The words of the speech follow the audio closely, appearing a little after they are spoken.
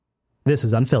This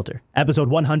is Unfiltered, episode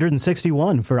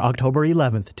 161 for October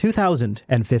 11th,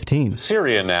 2015.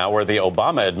 Syria now, where the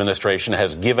Obama administration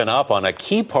has given up on a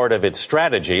key part of its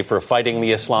strategy for fighting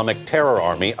the Islamic terror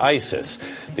army ISIS.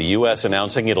 The U.S.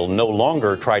 announcing it'll no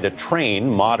longer try to train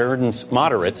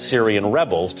moderate Syrian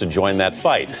rebels to join that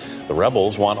fight. The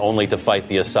rebels want only to fight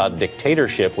the Assad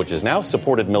dictatorship, which is now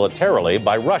supported militarily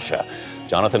by Russia.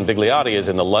 Jonathan Vigliotti is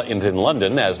in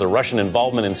London as the Russian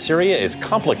involvement in Syria is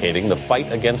complicating the fight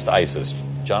against ISIS.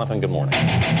 Jonathan, good morning.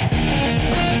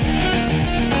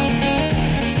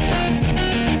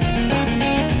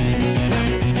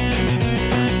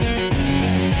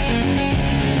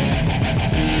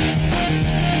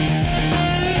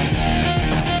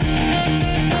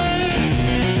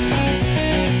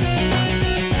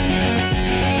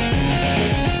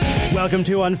 Welcome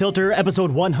to Unfiltered,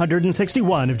 episode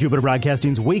 161 of Jupiter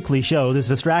Broadcasting's weekly show that's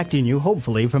distracting you,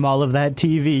 hopefully, from all of that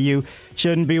TV you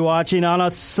shouldn't be watching on a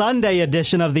Sunday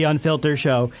edition of the Unfiltered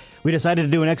show. We decided to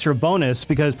do an extra bonus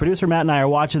because producer Matt and I are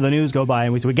watching the news go by,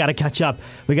 and we said, we got to catch up.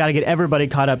 We got to get everybody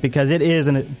caught up because it is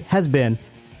and it has been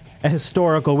a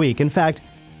historical week. In fact,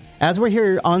 as we're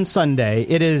here on Sunday,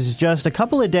 it is just a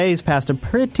couple of days past a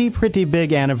pretty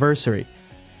big anniversary.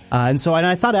 And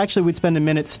I thought actually we'd spend a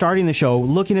minute starting the show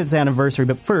looking at this anniversary.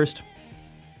 But first,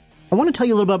 I want to tell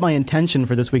you a little about my intention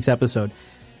for this week's episode.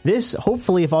 This,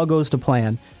 hopefully, if all goes to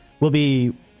plan, will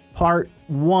be part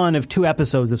one of two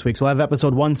episodes this week. So we'll have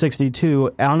episode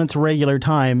 162 on its regular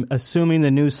time, assuming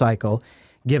the news cycle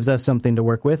gives us something to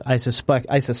work with. I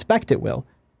suspect it will.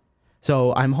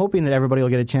 So I'm hoping that everybody will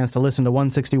get a chance to listen to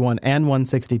 161 and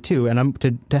 162.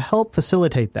 And to help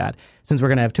facilitate that, since we're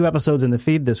going to have two episodes in the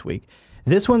feed this week,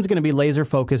 this one's going to be laser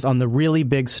focused on the really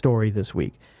big story this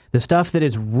week. The stuff that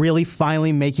is really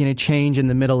finally making a change in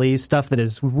the Middle East, stuff that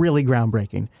is really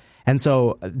groundbreaking. And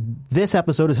so this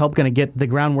episode is going to get the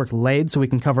groundwork laid so we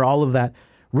can cover all of that,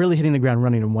 really hitting the ground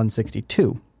running in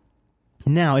 162.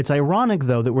 Now, it's ironic,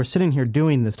 though, that we're sitting here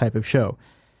doing this type of show.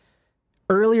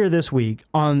 Earlier this week,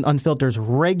 on Unfiltered's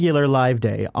regular live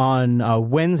day, on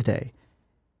Wednesday,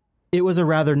 it was a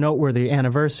rather noteworthy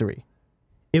anniversary.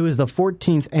 It was the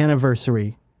 14th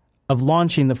anniversary of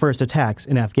launching the first attacks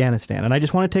in Afghanistan. And I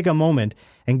just want to take a moment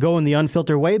and go in the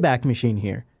Unfiltered Wayback Machine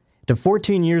here to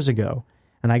 14 years ago.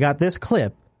 And I got this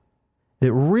clip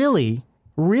that really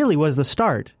was the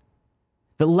start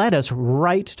that led us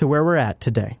right to where we're at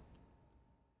today.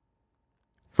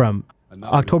 From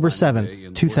October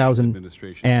 7th,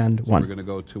 2001. So we're going to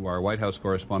go to our White House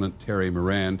correspondent, Terry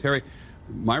Moran. Terry,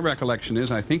 my recollection is,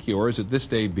 I think yours, that this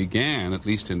day began, at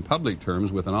least in public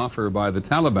terms, with an offer by the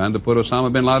Taliban to put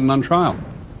Osama bin Laden on trial.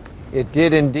 It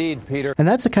did indeed, Peter. And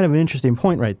that's a kind of an interesting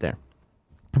point right there.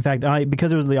 In fact,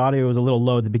 because the audio was a little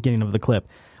low at the beginning of the clip,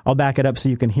 I'll back it up so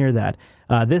you can hear that.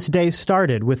 This day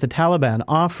started with the Taliban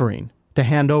offering to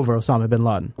hand over Osama bin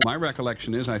Laden. My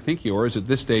recollection is, I think yours, that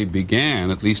this day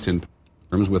began, at least in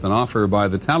terms, with an offer by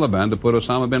the Taliban to put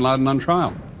Osama bin Laden on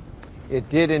trial. It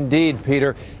did indeed,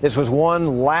 Peter. This was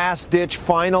one last-ditch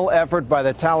final effort by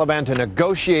the Taliban to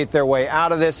negotiate their way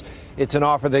out of this. It's an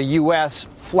offer the U.S.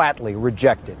 flatly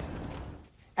rejected.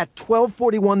 At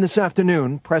 12:41 this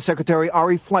afternoon, Press Secretary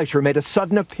Ari Fleischer made a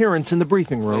sudden appearance in the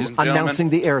briefing room announcing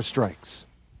the airstrikes.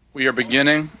 We are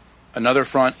beginning another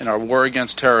front in our war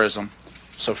against terrorism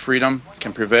so freedom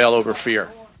can prevail over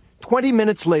fear. 20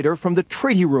 minutes later, from the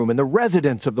treaty room in the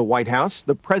residence of the White House,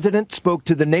 the president spoke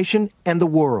to the nation and the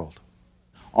world.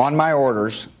 On my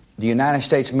orders, the United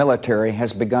States military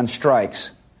has begun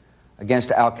strikes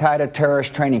against al-Qaeda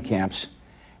terrorist training camps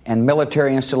and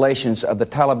military installations of the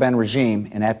Taliban regime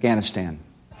in Afghanistan.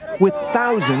 With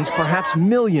thousands, perhaps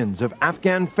millions of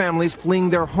Afghan families fleeing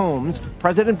their homes,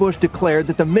 President Bush declared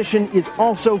that the mission is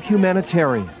also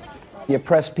humanitarian. The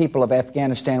oppressed people of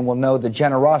Afghanistan will know the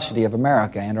generosity of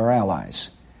America and our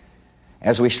allies.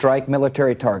 As we strike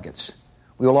military targets,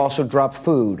 we will also drop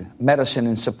food, medicine,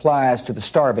 and supplies to the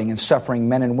starving and suffering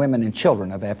men and women and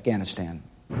children of Afghanistan.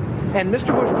 And Mr.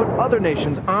 Bush put other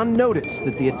nations on notice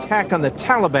that the attack on the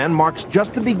Taliban marks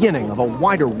just the beginning of a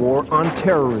wider war on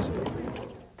terrorism.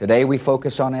 Today we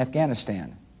focus on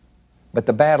Afghanistan, but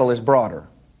the battle is broader.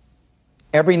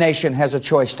 Every nation has a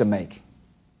choice to make.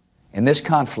 In this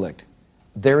conflict,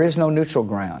 there is no neutral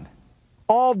ground.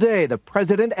 All day, the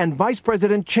president and Vice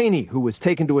President Cheney, who was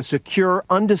taken to a secure,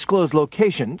 undisclosed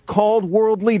location, called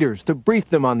world leaders to brief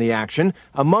them on the action,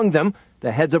 among them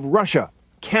the heads of Russia,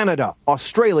 Canada,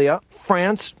 Australia,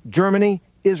 France, Germany,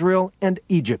 Israel, and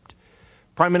Egypt.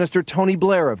 Prime Minister Tony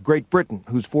Blair of Great Britain,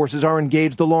 whose forces are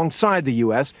engaged alongside the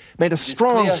U.S., made a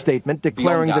strong statement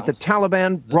declaring that the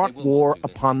Taliban brought war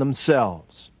upon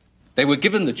themselves. They were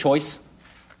given the choice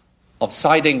of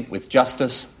siding with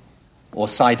justice or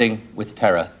siding with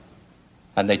terror.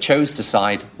 And they chose to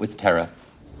side with terror.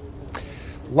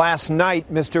 Last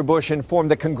night, Mr. Bush informed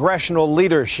the congressional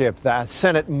leadership, the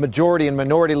Senate majority and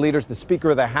minority leaders, the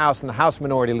Speaker of the House and the House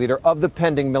minority leader, of the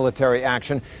pending military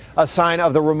action, a sign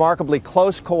of the remarkably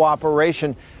close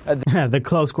cooperation. The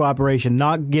close cooperation,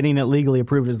 not getting it legally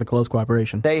approved as the close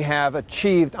cooperation. They have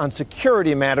achieved on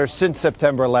security matters since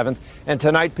September 11th. And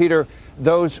tonight, Peter,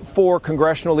 those 4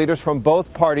 congressional leaders from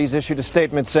both parties issued a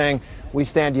statement saying, "We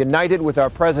stand united with our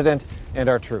president and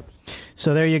our troops."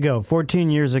 So there you go.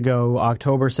 14 years ago,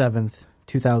 October 7th,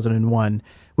 2001,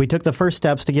 we took the first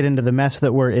steps to get into the mess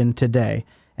that we're in today.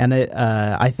 And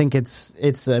I think it's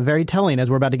very telling,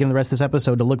 as we're about to get into the rest of this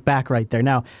episode, to look back right there.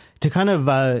 Now, to kind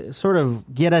of sort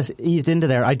of get us eased into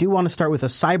there, I do want to start with a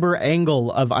cyber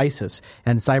angle of ISIS.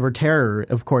 And cyber terror,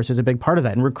 of course, is a big part of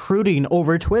that. And recruiting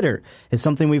over Twitter is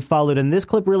something we've followed. And this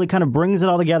clip really kind of brings it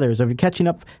all together. So if you're catching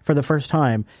up for the first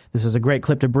time, this is a great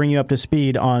clip to bring you up to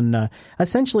speed on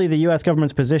essentially the U.S.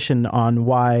 government's position on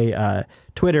why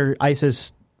Twitter,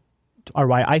 ISIS, or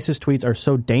why ISIS tweets are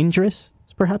so dangerous,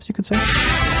 perhaps you could say.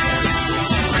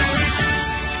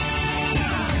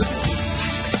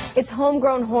 It's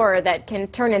homegrown horror that can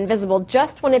turn invisible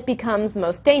just when it becomes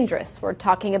most dangerous. We're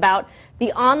talking about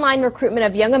the online recruitment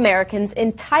of young Americans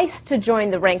enticed to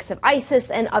join the ranks of ISIS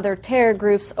and other terror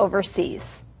groups overseas.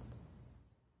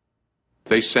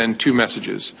 They send 2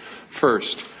 messages.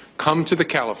 First, come to the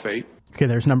caliphate. Okay,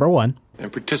 there's number 1.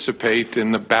 And participate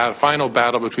in the final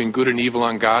battle between good and evil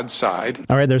on God's side.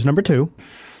 All right, there's number 2.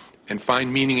 And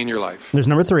find meaning in your life. There's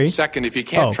number 3. Second, if you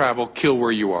can't travel, kill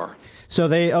where you are. So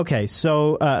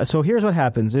so here's what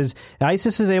happens: is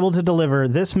ISIS is able to deliver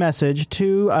this message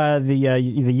to the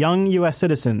young U.S.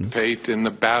 citizens. In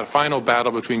the final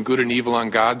battle between good and evil on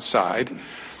God's side,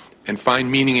 and find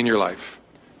meaning in your life.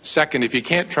 Second, if you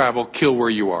can't travel, kill where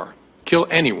you are. Kill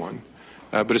anyone,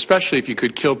 but especially if you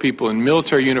could kill people in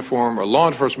military uniform or law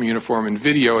enforcement uniform and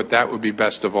video it, that would be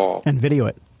best of all. And video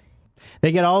it.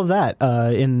 They get all of that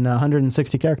in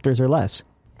 160 characters or less.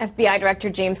 FBI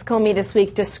Director James Comey this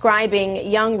week describing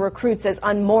young recruits as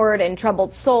unmoored and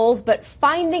troubled souls, but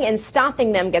finding and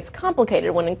stopping them gets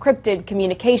complicated when encrypted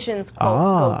communications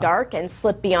go dark and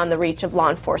slip beyond the reach of law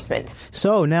enforcement.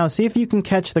 So now see if you can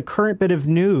catch the current bit of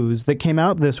news that came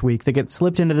out this week that gets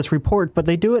slipped into this report, but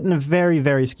they do it in a very,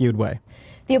 very skewed way.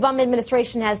 The Obama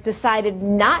administration has decided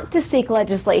not to seek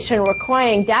legislation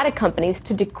requiring data companies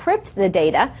to decrypt the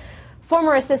data.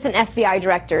 Former Assistant FBI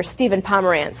Director Stephen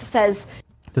Pomerantz says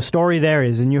the story there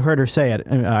is, and you heard her say it,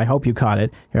 I hope you caught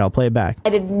it. Here, I'll play it back. I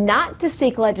did not to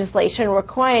seek legislation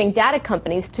requiring data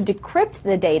companies to decrypt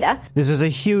the data. This is a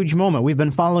huge moment. We've been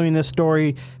following this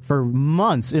story for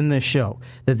months in this show,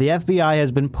 that the FBI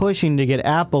has been pushing to get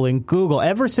Apple and Google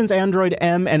ever since Android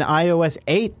M and iOS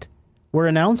 8 were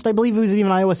announced. I believe it was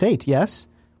even iOS 8, yes,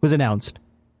 was announced.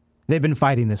 They've been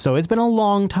fighting this. So it's been a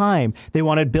long time. They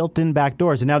wanted built-in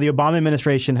backdoors. And now the Obama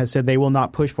administration has said they will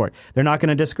not push for it. They're not going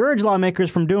to discourage lawmakers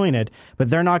from doing it, but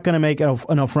they're not going to make an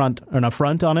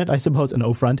affront on it, I suppose, an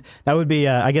affront. That would be,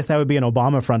 I guess that would be an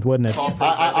Obama front, wouldn't it?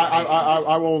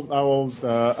 I will,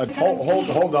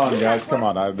 hold on, guys. Come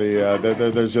on.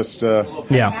 There's just,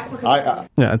 yeah,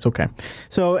 it's okay.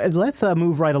 So let's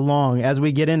move right along. As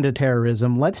we get into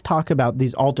terrorism, let's talk about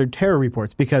these altered terror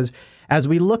reports, because as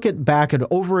we look back at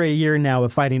over a year now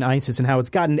of fighting ISIS and how it's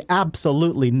gotten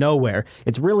absolutely nowhere,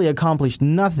 it's really accomplished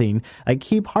nothing. A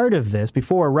key part of this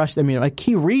before Russia, a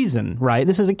key reason, right?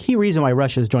 This is a key reason why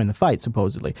Russia has joined the fight,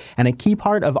 supposedly. And a key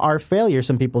part of our failure,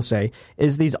 some people say,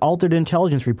 is these altered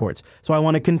intelligence reports. So I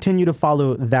want to continue to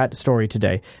follow that story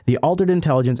today. The altered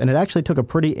intelligence, and it actually took a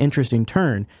pretty interesting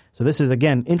turn. So this is,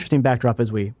 again, interesting backdrop as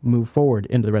we move forward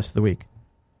into the rest of the week.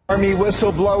 Army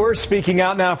whistleblower speaking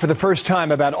out now for the first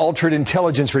time about altered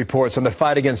intelligence reports on the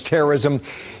fight against terrorism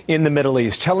in the Middle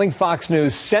East, telling Fox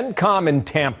News CENTCOM in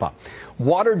Tampa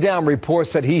watered down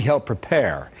reports that he helped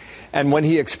prepare. And when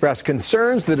he expressed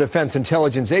concerns to the Defense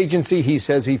Intelligence Agency, he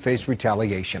says he faced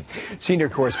retaliation. Senior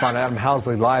correspondent Adam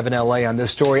Housley live in L.A. on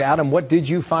this story. Adam, what did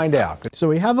you find out? So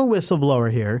we have a whistleblower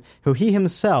here who he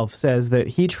himself says that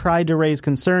he tried to raise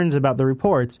concerns about the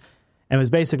reports and was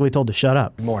basically told to shut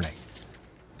up. Good morning.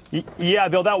 Yeah,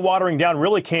 Bill, that watering down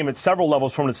really came at several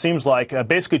levels from what it seems like.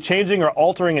 Basically, changing or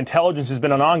altering intelligence has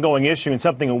been an ongoing issue and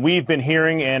something that we've been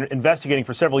hearing and investigating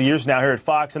for several years now here at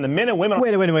Fox. And the men and women...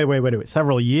 Wait.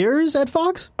 Several years at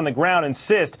Fox? ...on the ground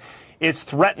insist it's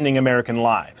threatening American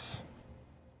lives.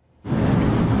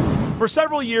 For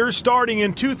several years, starting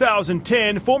in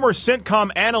 2010, former CENTCOM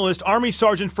analyst Army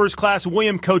Sergeant First Class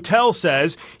William Kotel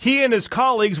says he and his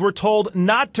colleagues were told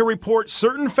not to report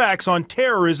certain facts on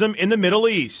terrorism in the Middle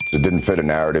East. It didn't fit a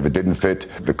narrative. It didn't fit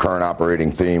the current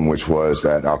operating theme, which was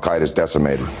that al-Qaeda is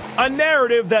decimated. A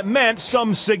narrative that meant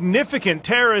some significant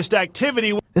terrorist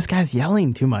activity. This guy's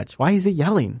yelling too much. Why is he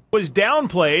yelling? Was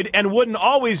downplayed and wouldn't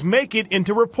always make it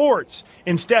into reports,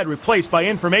 instead replaced by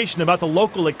information about the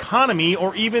local economy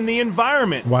or even the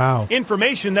environment. Wow.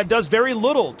 Information that does very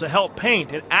little to help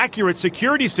paint an accurate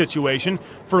security situation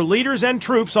for leaders and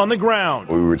troops on the ground.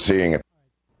 We were seeing it.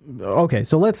 Okay,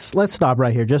 so let's stop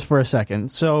right here just for a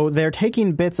second. So they're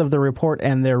taking bits of the report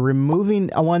and they're removing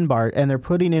one part and they're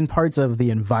putting in parts of the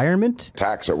environment.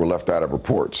 Attacks that were left out of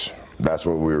reports. That's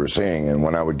what we were seeing. And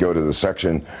when I would go to the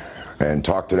section and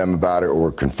talk to them about it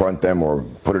or confront them or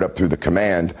put it up through the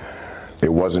command,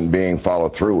 it wasn't being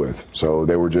followed through with. So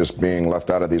they were just being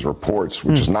left out of these reports,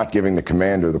 which is not giving the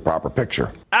commander the proper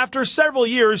picture. After several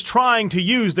years trying to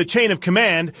use the chain of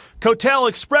command, Kotel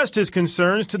expressed his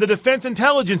concerns to the Defense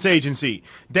Intelligence Agency.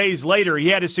 Days later, he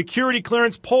had his security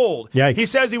clearance pulled. Yikes. He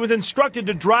says he was instructed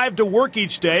to drive to work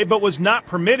each day, but was not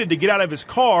permitted to get out of his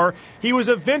car. He was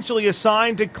eventually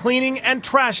assigned to cleaning and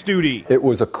trash duty. It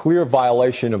was a clear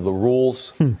violation of the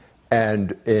rules,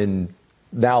 and in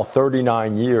now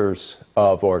 29 years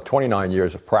or 29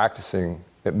 years of practicing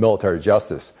military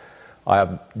justice, I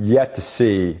have yet to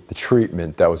see the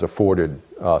treatment that was afforded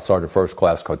Sergeant First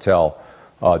Class Kotel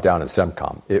down in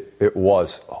CENTCOM. It was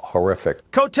horrific.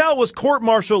 Kotel was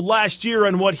court-martialed last year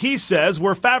on what he says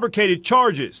were fabricated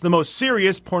charges, the most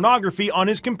serious pornography on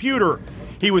his computer.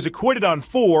 He was acquitted on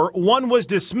 4, 1 was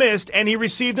dismissed, and he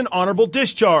received an honorable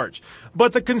discharge.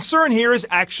 But the concern here is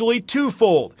actually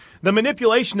twofold: the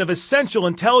manipulation of essential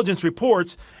intelligence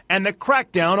reports and the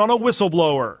crackdown on a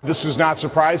whistleblower. This does not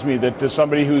surprise me that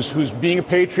somebody who's being a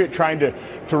patriot, trying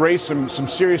to raise some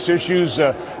serious issues,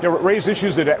 raise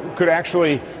issues that could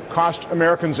actually cost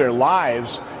Americans their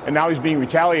lives, and now he's being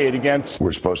retaliated against.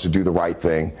 We're supposed to do the right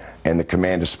thing, and the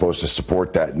command is supposed to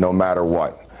support that no matter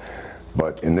what.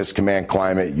 But in this command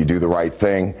climate, you do the right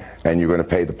thing, and you're going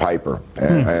to pay the piper.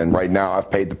 And right now,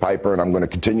 I've paid the piper, and I'm going to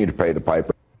continue to pay the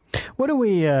piper. What do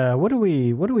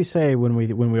we say when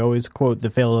we always quote the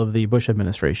fail of the Bush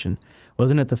administration?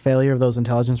 Wasn't it the failure of those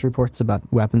intelligence reports about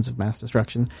weapons of mass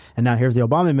destruction? And now here's the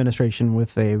Obama administration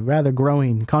with a rather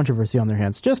growing controversy on their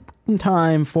hands, just in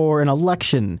time for an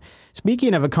election.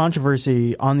 Speaking of a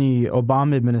controversy on the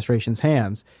Obama administration's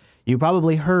hands, you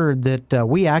probably heard that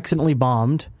we accidentally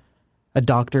bombed a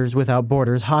Doctors Without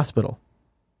Borders hospital.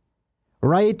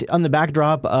 Right on the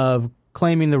backdrop of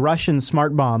claiming the Russian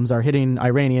smart bombs are hitting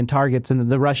Iranian targets and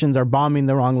the Russians are bombing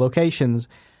the wrong locations,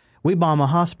 we bomb a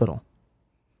hospital.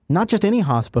 Not just any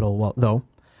hospital, though.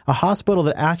 A hospital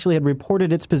that actually had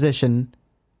reported its position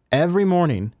every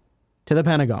morning to the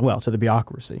Pentagon. Well, to the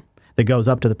bureaucracy that goes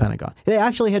up to the Pentagon. They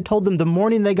actually had told them the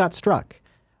morning they got struck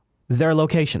their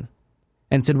location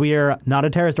and said, we are not a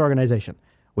terrorist organization.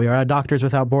 We are a Doctors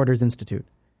Without Borders Institute.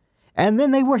 And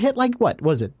then they were hit like, what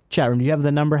was it? Chat room, do you have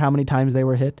the number, how many times they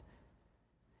were hit?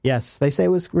 Yes, they say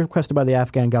it was requested by the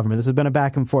Afghan government. This has been a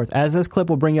back and forth, as this clip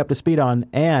will bring you up to speed on,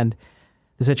 and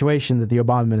the situation that the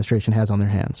Obama administration has on their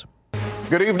hands.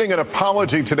 Good evening. An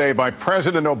apology today by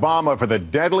President Obama for the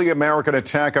deadly American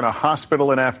attack on a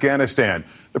hospital in Afghanistan.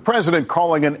 The president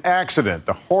calling an accident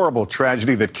the horrible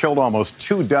tragedy that killed almost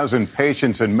 24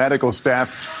 patients and medical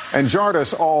staff and jarred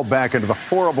us all back into the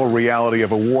horrible reality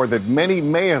of a war that many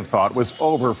may have thought was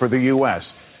over for the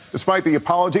U.S. Despite the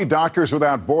apology, Doctors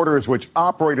Without Borders, which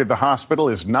operated the hospital,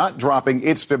 is not dropping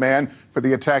its demand for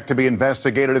the attack to be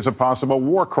investigated as a possible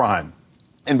war crime.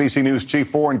 NBC News chief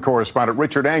foreign correspondent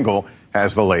Richard Engel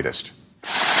has the latest.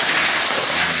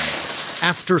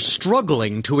 After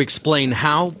struggling to explain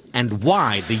how and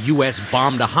why the U.S.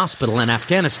 bombed a hospital in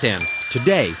Afghanistan,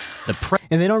 today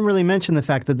and they don't really mention the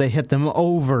fact that they hit them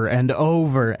over and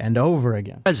over and over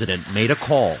again. The president made a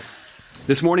call.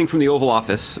 This morning from the Oval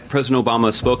Office, President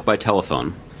Obama spoke by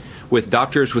telephone with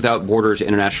Doctors Without Borders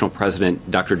International President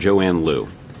Dr. Joanne Liu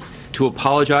to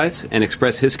apologize and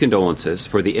express his condolences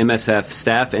for the MSF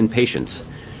staff and patients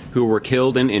who were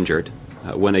killed and injured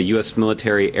when a U.S.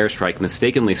 military airstrike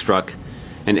mistakenly struck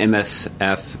an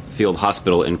MSF field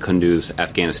hospital in Kunduz,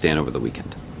 Afghanistan over the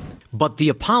weekend. But the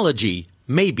apology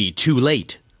may be too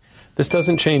late. This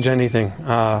doesn't change anything.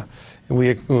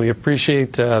 We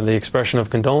appreciate the expression of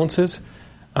condolences,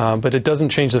 but it doesn't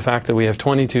change the fact that we have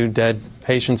 22 dead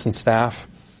patients and staff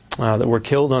that were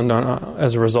killed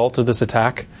as a result of this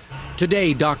attack.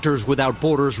 Today, Doctors Without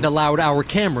Borders allowed our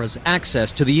cameras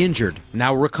access to the injured,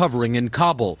 now recovering in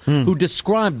Kabul, who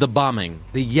described the bombing,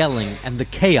 the yelling, and the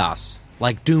chaos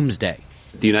like doomsday.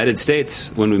 The United States,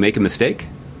 when we make a mistake,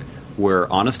 we're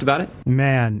honest about it.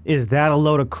 Man, is that a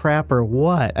load of crap or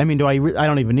what? I mean, I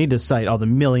don't even need to cite all the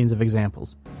millions of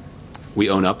examples.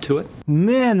 We own up to it.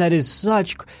 Man, that is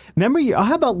such. Remember,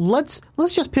 how about let's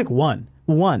just pick one.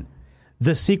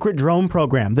 The secret drone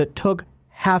program that took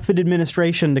half an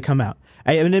administration to come out.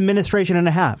 An administration and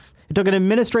a half. It took an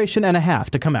administration and a half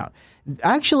to come out.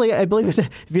 Actually, I believe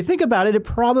if you think about it, it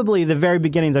probably the very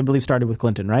beginnings, I believe, started with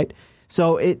Clinton, right?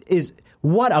 So it is.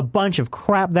 What a bunch of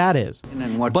crap that is.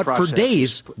 But for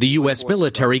days, the U.S.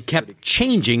 military kept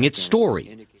changing its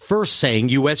story. First saying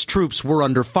U.S. troops were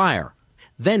under fire,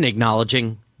 then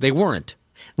acknowledging they weren't,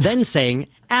 then saying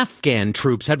Afghan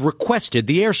troops had requested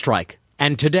the airstrike.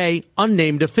 And today,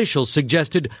 unnamed officials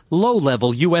suggested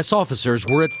low-level U.S. officers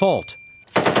were at fault.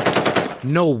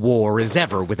 No war is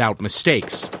ever without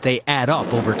mistakes. They add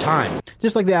up over time.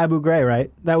 Just like the Abu Ghraib,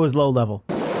 right? That was low level.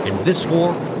 And this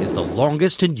war is the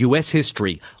longest in U.S.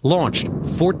 history, launched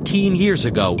 14 years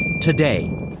ago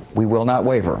today. We will not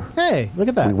waver. Hey, look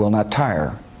at that. We will not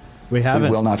tire. We haven't.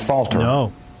 We will not falter.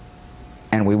 No.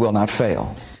 And we will not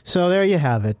fail. So there you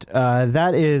have it.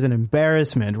 That is an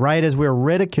embarrassment, right as we're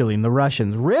ridiculing the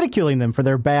Russians, ridiculing them for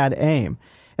their bad aim.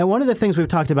 And one of the things we've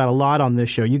talked about a lot on this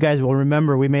show, you guys will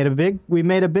remember, we made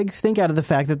a big stink out of the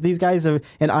fact that these guys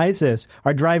in ISIS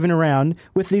are driving around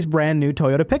with these brand new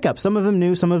Toyota pickups. Some of them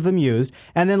new, some of them used.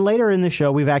 And then later in the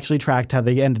show, we've actually tracked how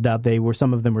they ended up.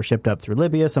 Some of them were shipped up through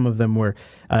Libya, some of them were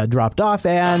dropped off,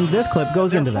 and this clip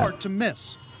goes into that. Hard to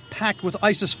miss. Packed with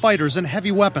ISIS fighters and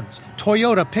heavy weapons,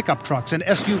 Toyota pickup trucks and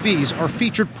SUVs are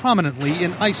featured prominently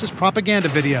in ISIS propaganda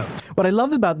videos. What I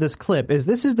love about this clip is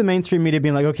this is the mainstream media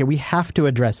being like, okay, we have to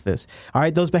address this. All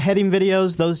right, those beheading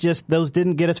videos, those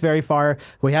didn't get us very far.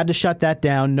 We had to shut that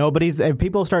down.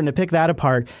 People are starting to pick that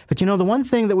apart. But the one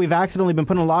thing that we've accidentally been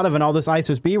putting a lot of in all this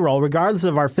ISIS B-roll, regardless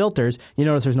of our filters, you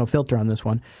notice there's no filter on this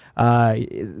one,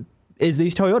 is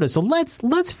these Toyotas. So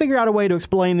let's figure out a way to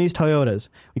explain these Toyotas.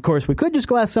 Of course, we could just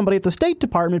go ask somebody at the State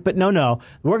Department, but no,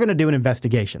 we're going to do an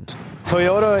investigation.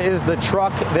 Toyota is the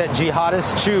truck that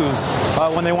jihadists choose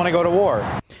when they want to go to war.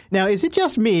 Now, is it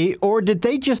just me, or did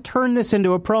they just turn this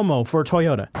into a promo for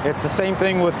Toyota? It's the same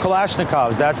thing with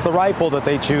Kalashnikovs. That's the rifle that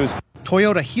they choose.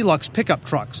 Toyota Hilux pickup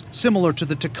trucks, similar to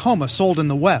the Tacoma sold in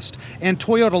the West, and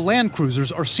Toyota Land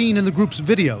Cruisers are seen in the group's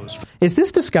videos. Is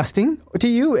this disgusting to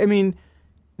you? I mean,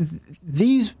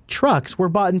 these trucks were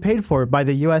bought and paid for by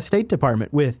the U.S. State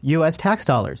Department with U.S. tax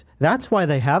dollars. That's why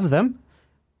they have them.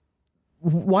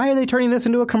 Why are they turning this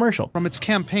into a commercial? From its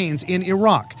campaigns in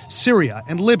Iraq, Syria,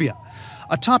 and Libya.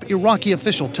 A top Iraqi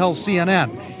official tells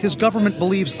CNN his government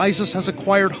believes ISIS has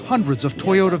acquired hundreds of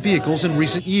Toyota vehicles in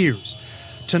recent years.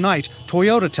 Tonight,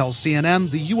 Toyota tells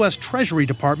CNN the U.S. Treasury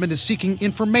Department is seeking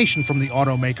information from the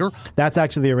automaker. That's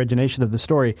actually the origination of the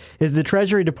story, is the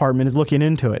Treasury Department is looking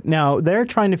into it. Now, they're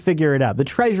trying to figure it out. The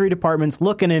Treasury Department's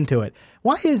looking into it.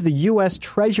 Why is the U.S.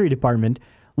 Treasury Department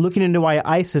looking into why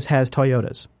ISIS has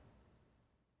Toyotas?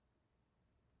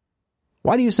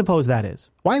 Why do you suppose that is?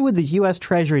 Why would the U.S.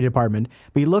 Treasury Department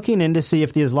be looking in to see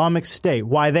if the Islamic State,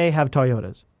 why they have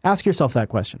Toyotas? Ask yourself that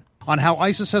question. On how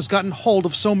ISIS has gotten hold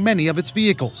of so many of its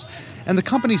vehicles. And the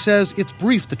company says it's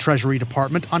briefed the Treasury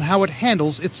Department on how it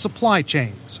handles its supply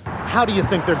chains. How do you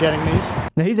think they're getting these?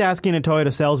 Now, he's asking a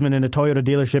Toyota salesman in a Toyota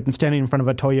dealership and standing in front of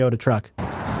a Toyota truck.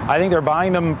 I think they're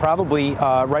buying them probably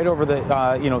right over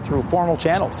the, through formal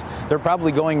channels. They're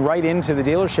probably going right into the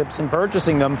dealerships and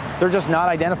purchasing them. They're just not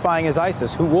identifying as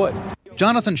ISIS. Who would?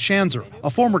 Jonathan Schanzer, a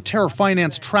former terror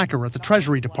finance tracker at the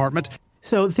Treasury Department.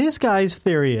 So this guy's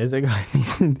theory is,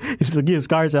 he's a used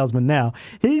car salesman now,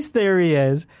 his theory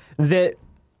is that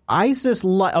ISIS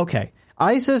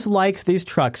likes these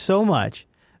trucks so much,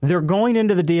 they're going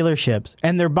into the dealerships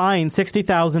and they're buying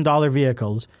 $60,000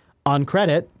 vehicles on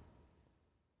credit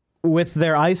with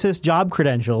their ISIS job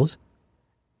credentials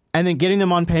and then getting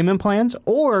them on payment plans?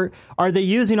 Or are they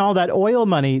using all that oil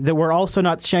money that we're also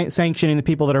not sanctioning the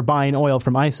people that are buying oil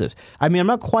from ISIS? I mean, I'm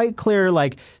not quite clear.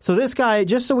 So this guy,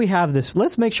 just so we have this,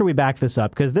 let's make sure we back this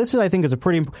up, because this is, I think, is a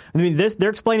pretty, they're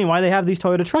explaining why they have these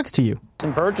Toyota trucks to you.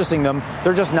 And purchasing them,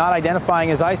 they're just not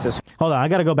identifying as ISIS. Hold on, I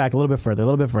got to go back a little bit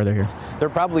further here. They're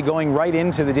probably going right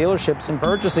into the dealerships and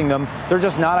purchasing them. They're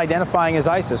just not identifying as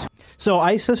ISIS. So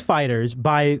ISIS fighters,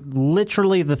 by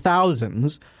literally the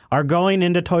thousands, are going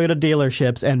into Toyota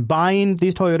dealerships and buying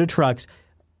these Toyota trucks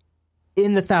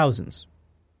in the thousands.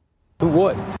 Who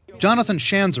would? Jonathan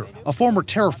Schanzer, a former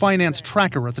terror finance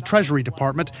tracker at the Treasury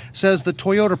Department, says the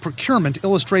Toyota procurement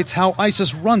illustrates how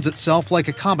ISIS runs itself like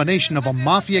a combination of a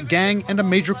mafia gang and a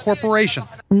major corporation.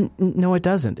 No, it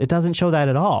doesn't. It doesn't show that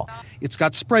at all. It's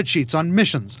got spreadsheets on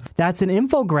missions. That's an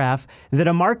infograph that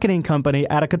a marketing company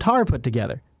out of Qatar put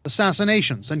together.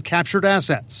 Assassinations and captured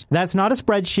assets. That's not a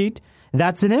spreadsheet.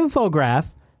 That's an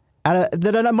infograph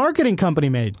that a marketing company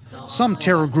made. Some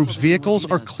terror groups' vehicles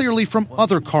are clearly from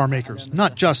other car makers,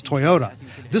 not just Toyota.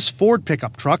 This Ford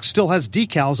pickup truck still has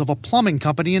decals of a plumbing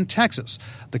company in Texas.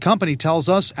 The company tells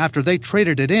us after they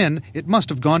traded it in, it must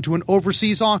have gone to an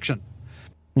overseas auction.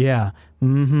 Yeah,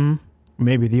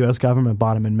 maybe the U.S. government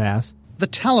bought them en masse. The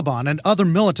Taliban and other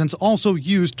militants also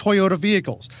use Toyota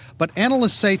vehicles, but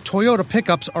analysts say Toyota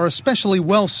pickups are especially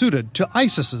well-suited to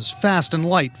ISIS's fast and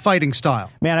light fighting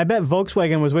style. Man, I bet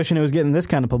Volkswagen was wishing it was getting this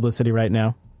kind of publicity right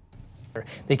now.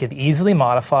 They can be easily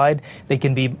modified. They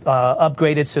can be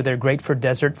upgraded so they're great for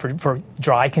desert, for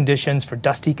dry conditions, for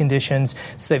dusty conditions.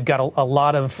 So they've got a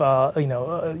lot of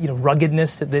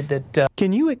ruggedness.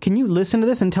 Can you listen to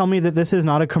this and tell me that this is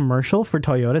not a commercial for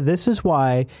Toyota? This is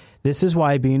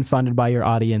why being funded by your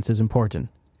audience is important,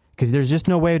 because there's just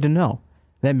no way to know.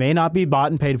 That may not be bought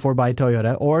and paid for by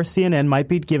Toyota, or CNN might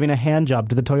be giving a hand job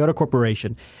to the Toyota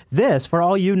Corporation. This, for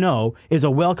all you know, is a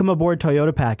welcome aboard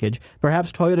Toyota package.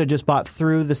 Perhaps Toyota just bought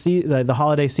through the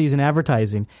holiday season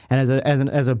advertising, and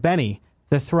as a Benny,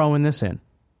 they're throwing this in.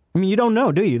 I mean, you don't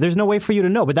know, do you? There's no way for you to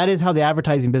know, but that is how the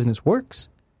advertising business works.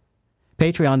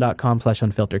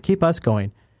 Patreon.com/unfiltered. Keep us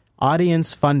going.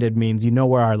 Audience funded means you know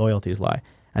where our loyalties lie.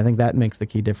 I think that makes the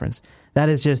key difference. That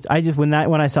is just, when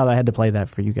I saw that, I had to play that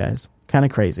for you guys. Kind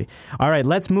of crazy. All right,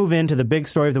 let's move into the big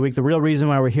story of the week. The real reason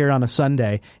why we're here on a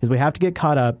Sunday is we have to get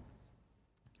caught up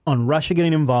on Russia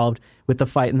getting involved with the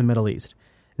fight in the Middle East.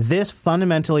 This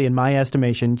fundamentally, in my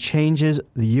estimation, changes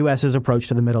the U.S.'s approach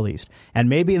to the Middle East, and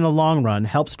maybe in the long run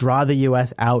helps draw the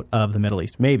U.S. out of the Middle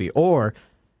East. Maybe. Or,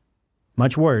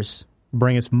 much worse,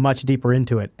 bring us much deeper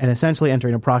into it and essentially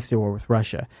entering a proxy war with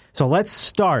Russia. So let's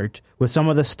start with some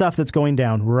of the stuff that's going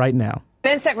down right now.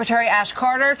 Defense Secretary Ash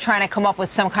Carter, trying to come up with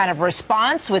some kind of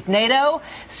response with NATO,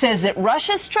 says that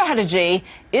Russia's strategy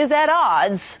is at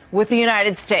odds with the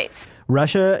United States.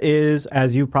 Russia is,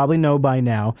 as you probably know by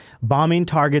now, bombing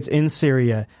targets in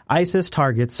Syria, ISIS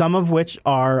targets, some of which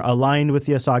are aligned with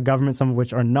the Assad government, some of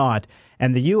which are not.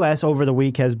 And the U.S. over the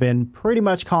week has been pretty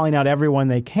much calling out everyone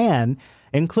they can,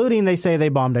 including they say they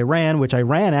bombed Iran, which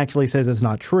Iran actually says is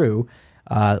not true.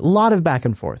 A lot of back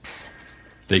and forth.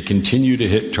 They continue to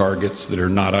hit targets that are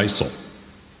not ISIL.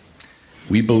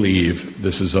 We believe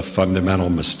this is a fundamental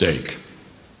mistake.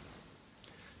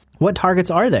 What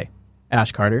targets are they,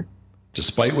 Ash Carter?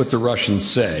 Despite what the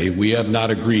Russians say, we have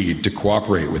not agreed to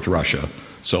cooperate with Russia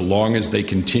so long as they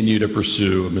continue to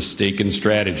pursue a mistaken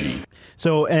strategy.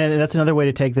 So, and that's another way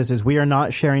to take this, is we are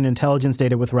not sharing intelligence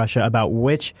data with Russia about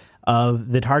which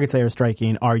of the targets they are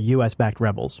striking are U.S.-backed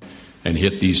rebels. And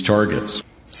hit these targets.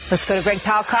 Let's go to Greg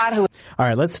Palcott. All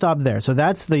right, let's stop there. So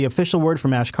that's the official word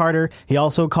from Ash Carter. He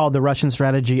also called the Russian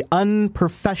strategy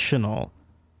unprofessional.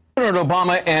 President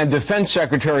Obama and Defense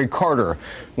Secretary Carter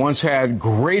once had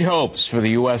great hopes for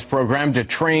the U.S. program to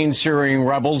train Syrian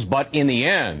rebels, but in the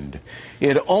end,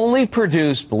 it only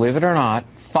produced, believe it or not,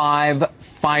 5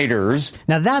 fighters.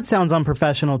 Now that sounds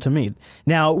unprofessional to me.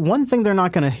 Now, one thing you're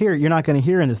not going to hear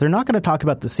in this, they're not going to talk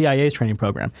about the CIA's training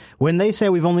program. When they say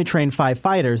we've only trained 5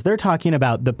 fighters, they're talking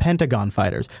about the Pentagon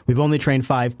fighters. We've only trained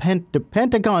 5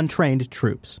 Pentagon-trained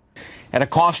troops. At a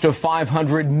cost of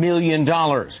 $500 million.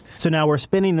 So now we're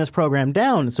spinning this program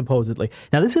down, supposedly.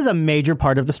 Now, this is a major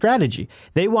part of the strategy.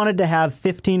 They wanted to have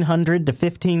 1,500 to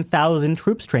 15,000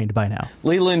 troops trained by now.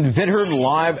 Leland Vittert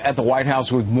live at the White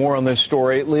House with more on this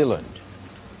story. Leland.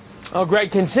 Oh,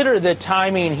 Greg, consider the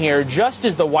timing here. Just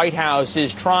as the White House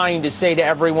is trying to say to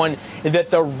everyone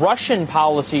that the Russian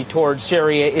policy towards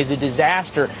Syria is a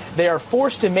disaster, they are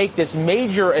forced to make this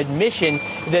major admission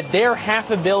that their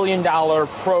 $500 million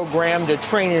program to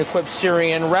train and equip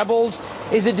Syrian rebels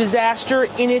is a disaster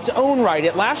in its own right.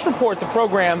 At last report, the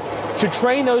program to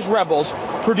train those rebels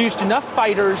produced enough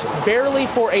fighters barely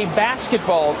for a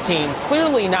basketball team,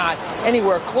 clearly not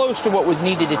anywhere close to what was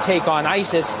needed to take on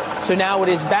ISIS. So now it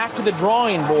is back to the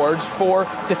drawing boards for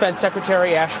Defense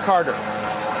Secretary Ash Carter.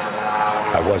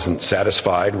 I wasn't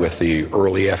satisfied with the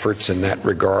early efforts in that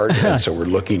regard, and so we're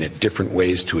looking at different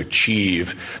ways to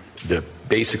achieve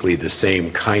basically the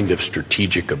same kind of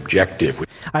strategic objective.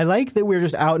 I like that we're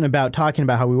just out and about talking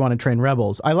about how we want to train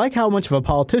rebels. I like how much of a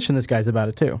politician this guy's about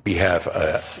it, too. We have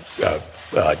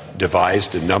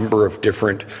devised a number of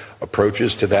different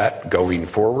approaches to that going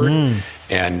forward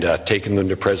and taken them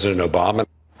to President Obama.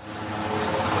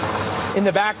 In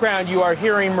the background, you are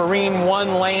hearing Marine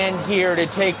One land here to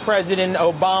take President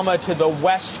Obama to the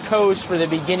West Coast for the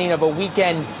beginning of a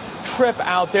weekend trip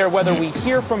out there. Whether we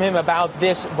hear from him about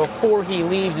this before he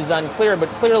leaves is unclear, but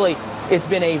clearly it's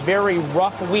been a very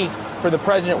rough week for the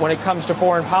president when it comes to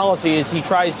foreign policy as he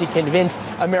tries to convince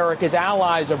America's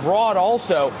allies abroad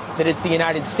also that it's the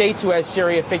United States who has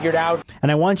Syria figured out.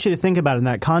 And I want you to think about it in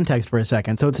that context for a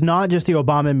second. So it's not just the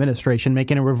Obama administration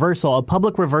making a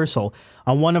public reversal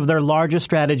on one of their largest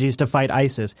strategies to fight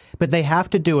ISIS, but they have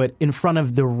to do it in front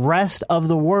of the rest of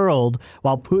the world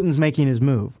while Putin's making his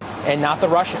move. And not the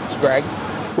Russians, Greg.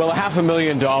 Well,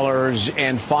 $500,000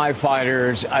 and 5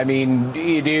 fighters. I mean,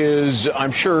 it is,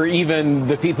 I'm sure even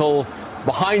the people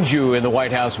behind you in the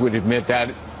White House would admit that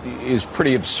is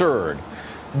pretty absurd.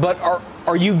 But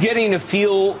are you getting a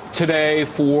feel today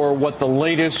for what the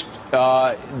latest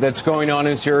that's going on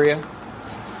in Syria?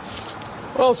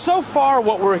 Well, so far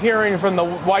what we're hearing from the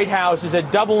White House is a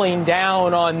doubling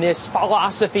down on this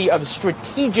philosophy of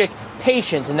strategic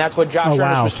patience, and that's what Josh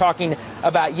Earnest was talking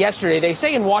about yesterday. They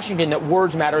say in Washington that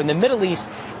words matter. In the Middle East,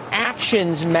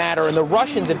 actions matter, and the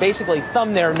Russians have basically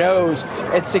thumbed their nose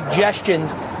at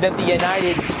suggestions that the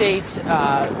United States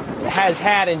has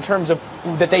had in terms of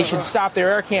that they should stop their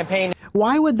air campaign.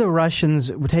 Why would the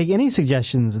Russians take any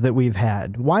suggestions that we've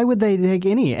had? Why would they take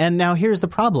any? And now here's the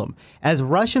problem. As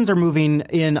Russians are moving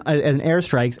in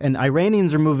airstrikes and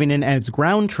Iranians are moving in as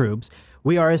ground troops,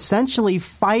 we are essentially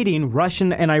fighting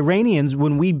Russian and Iranians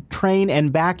when we train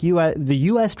and back the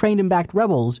U.S. trained and backed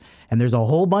rebels. And there's a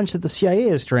whole bunch that the CIA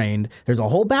has trained. There's a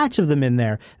whole batch of them in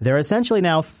there. They're essentially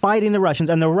now fighting the Russians.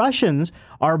 And the Russians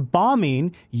are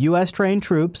bombing U.S. trained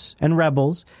troops and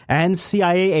rebels and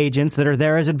CIA agents that are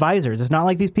there as advisors. It's not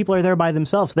like these people are there by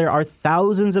themselves. There are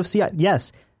thousands of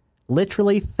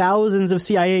literally thousands of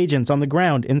CIA agents on the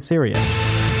ground in Syria.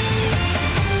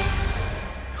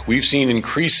 We've seen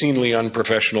increasingly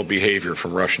unprofessional behavior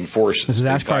from Russian forces. This is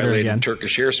Ash Carter violated again.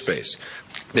 Turkish airspace.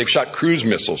 They've shot cruise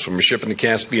missiles from a ship in the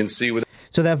Caspian Sea.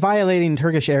 So that violating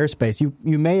Turkish airspace,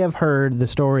 you may have heard the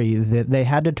story that they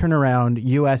had to turn around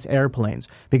U.S. airplanes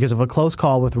because of a close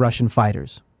call with Russian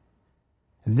fighters.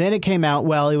 And then it came out,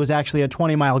 well, it was actually a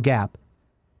 20-mile gap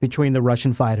between the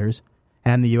Russian fighters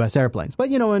and the U.S. airplanes.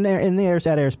 But, at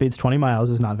airspeeds, 20 miles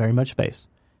is not very much space.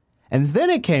 And then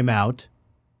it came out,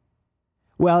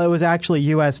 well, it was actually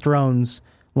U.S. drones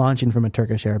launching from a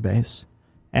Turkish airbase,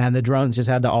 and the drones just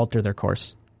had to alter their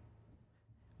course.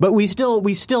 But we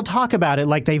still talk about it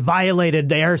like they violated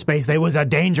the airspace. There was a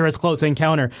dangerous close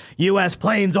encounter. U.S.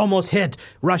 planes almost hit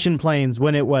Russian planes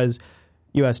when it was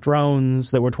U.S. drones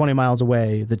that were 20 miles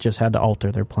away that just had to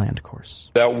alter their planned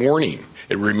course. Without warning,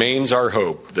 it remains our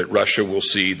hope that Russia will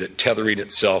see that tethering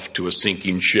itself to a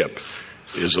sinking ship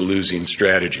is a losing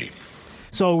strategy.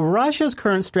 So Russia's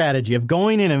current strategy of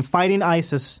going in and fighting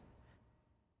ISIS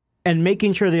and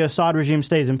making sure the Assad regime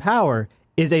stays in power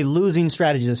is a losing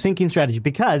strategy, a sinking strategy,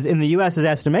 because in the U.S.'s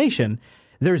estimation,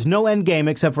 there's no end game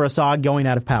except for Assad going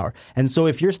out of power. And so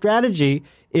if your strategy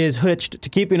is hitched to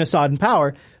keeping Assad in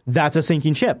power, that's a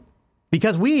sinking ship.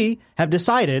 Because we have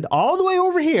decided all the way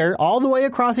over here, all the way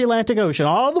across the Atlantic Ocean,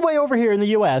 all the way over here in the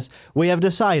U.S., we have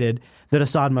decided that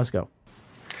Assad must go.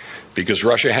 Because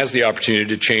Russia has the opportunity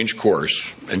to change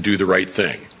course and do the right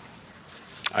thing.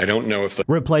 I don't know if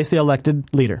replace the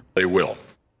elected leader. They will.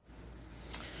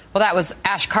 Well, that was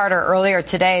Ash Carter earlier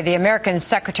today, the American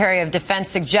Secretary of Defense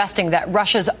suggesting that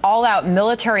Russia's all-out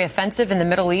military offensive in the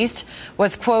Middle East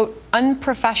was, quote,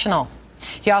 unprofessional.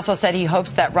 He also said he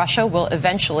hopes that Russia will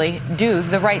eventually do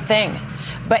the right thing.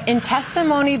 But in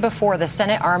testimony before the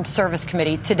Senate Armed Service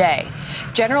Committee today,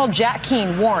 General Jack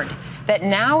Keane warned that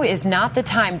now is not the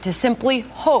time to simply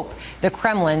hope the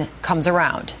Kremlin comes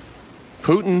around.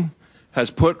 Putin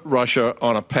has put Russia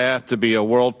on a path to be a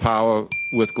world power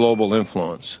with global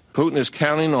influence. Putin is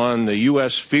counting on the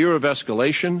U.S. fear of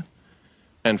escalation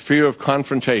and fear of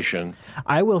confrontation.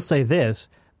 I will say this.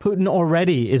 Putin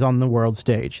already is on the world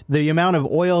stage. The amount of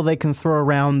oil they can throw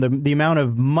around, the amount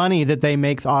of money that they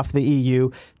make off the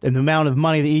EU, and the amount of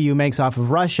money the EU makes off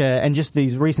of Russia, and just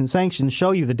these recent sanctions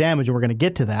show you the damage, and we're going to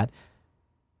get to that.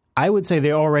 I would say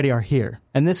they already are here.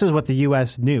 And this is what the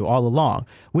U.S. knew all along.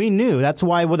 We knew. That's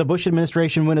why the Bush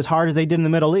administration went as hard as they did in the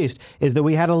Middle East, is that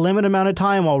we had a limited amount of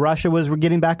time while Russia was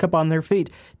getting back up on their feet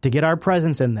to get our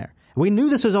presence in there. We knew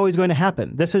this was always going to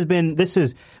happen. This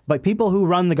is like people who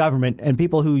run the government and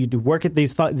people who work at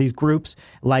these groups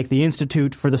like the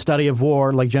Institute for the Study of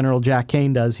War, like General Jack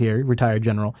Keane does here, retired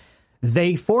general.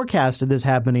 They forecasted this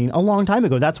happening a long time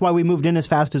ago. That's why we moved in as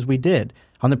fast as we did,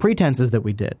 on the pretenses that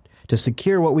we did, to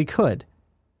secure what we could.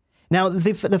 Now,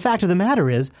 the fact of the matter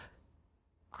is,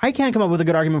 I can't come up with a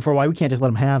good argument for why we can't just let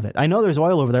them have it. I know there's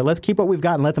oil over there. Let's keep what we've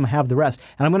got and let them have the rest.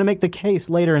 And I'm going to make the case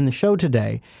later in the show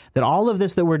today that all of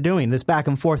this that we're doing, this back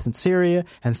and forth in Syria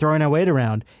and throwing our weight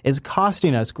around, is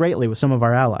costing us greatly with some of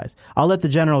our allies. I'll let the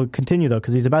general continue, though,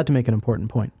 because he's about to make an important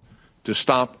point. To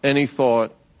stop any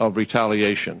thought of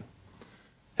retaliation.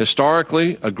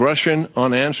 Historically, aggression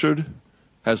unanswered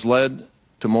has led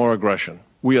to more aggression.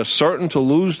 We are certain to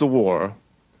lose the war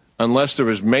unless there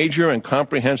is major and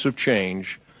comprehensive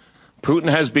change. Putin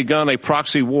has begun a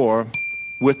proxy war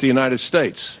with the United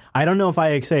States. I don't know if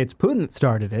I say it's Putin that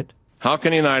started it. How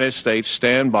can the United States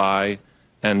stand by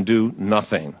and do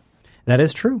nothing? That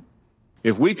is true.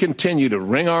 If we continue to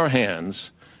wring our hands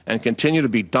and continue to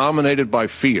be dominated by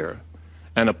fear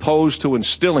and opposed to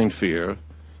instilling fear,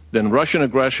 then Russian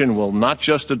aggression will not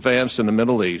just advance in the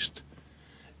Middle East.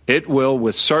 It will,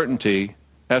 with certainty,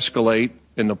 escalate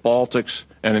in the Baltics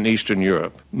and in Eastern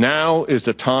Europe. Now is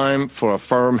the time for a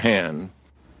firm hand.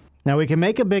 Now, we can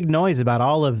make a big noise about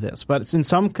all of this, but it's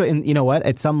you know what?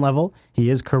 At some level, he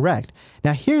is correct.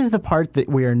 Now, here's the part that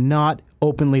we are not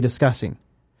openly discussing.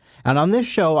 And on this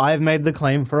show, I've made the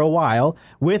claim for a while,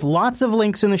 with lots of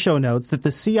links in the show notes, that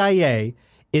the CIA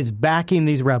is backing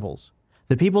these rebels.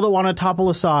 The people that want to topple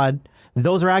Assad,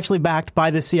 those are actually backed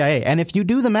by the CIA. And if you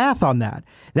do the math on that,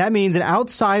 that means an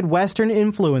outside Western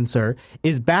influencer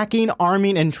is backing,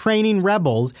 arming, and training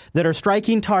rebels that are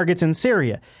striking targets in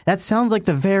Syria. That sounds like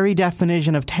the very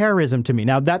definition of terrorism to me.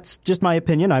 Now, that's just my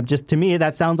opinion. To me,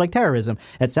 that sounds like terrorism.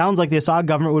 It sounds like the Assad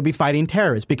government would be fighting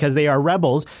terrorists because they are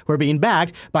rebels who are being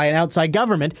backed by an outside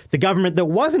government, the government that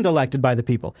wasn't elected by the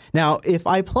people. Now, if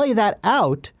I play that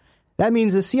out, that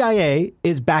means the CIA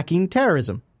is backing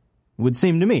terrorism. Would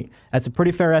seem to me. That's a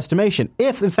pretty fair estimation.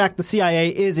 If, in fact, the CIA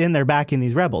is in there backing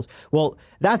these rebels. Well,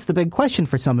 that's the big question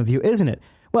for some of you, isn't it?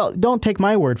 Well, don't take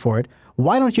my word for it.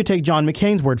 Why don't you take John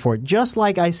McCain's word for it? Just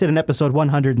like I said in episode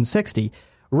 160,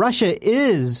 Russia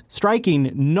is striking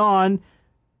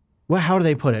how do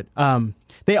they put it?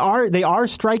 They are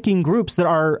striking groups that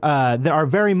are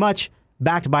very much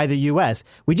backed by the U.S.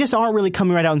 We just aren't really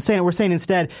coming right out and saying it. We're saying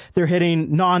instead they're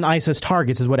hitting non-ISIS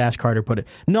targets, is what Ash Carter put it.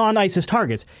 Non-ISIS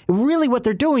targets. Really what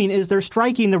they're doing is they're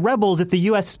striking the rebels that the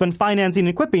U.S. has been financing and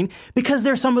equipping because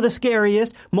they're some of the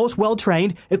scariest, most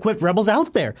well-trained, equipped rebels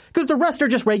out there. Because the rest are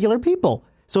just regular people.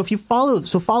 So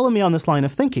follow me on this line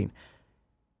of thinking.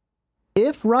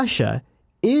 If Russia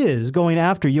is going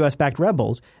after U.S.-backed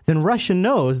rebels, then Russia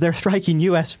knows they're striking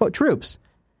U.S. troops.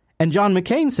 And John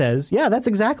McCain says, yeah, that's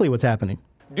exactly what's happening.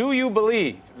 Do you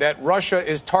believe that Russia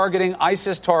is targeting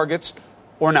ISIS targets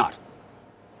or not?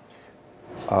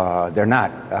 They're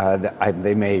not.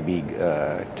 They may be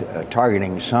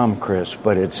targeting some, Chris,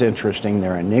 but it's interesting.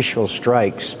 Their initial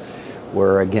strikes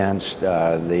were against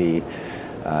the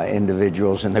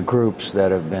individuals and the groups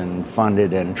that have been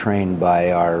funded and trained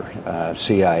by our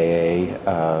CIA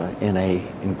in a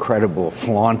incredible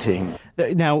flaunting.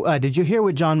 Now, did you hear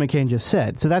what John McCain just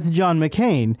said? So that's John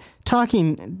McCain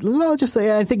talking.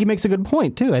 I think he makes a good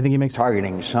point, too. I think he makes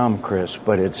targeting some, Chris,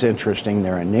 but it's interesting.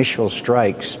 Their initial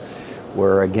strikes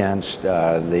were against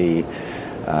the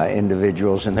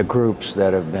individuals and the groups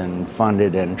that have been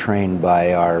funded and trained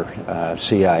by our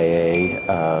CIA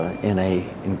in a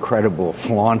incredible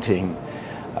flaunting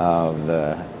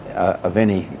of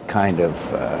any kind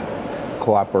of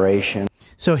cooperation.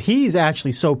 So he's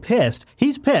actually so pissed.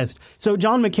 He's pissed. So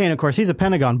John McCain, of course, he's a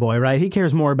Pentagon boy, right? He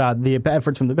cares more about the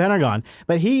efforts from the Pentagon.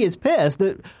 But he is pissed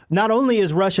that not only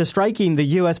is Russia striking the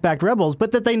U.S.-backed rebels,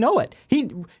 but that they know it. He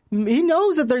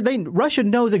knows that Russia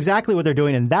knows exactly what they're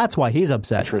doing, and that's why he's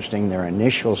upset. Interesting. Their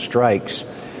initial strikes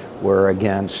were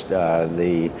against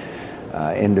the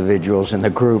individuals and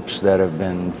the groups that have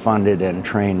been funded and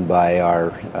trained by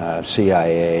our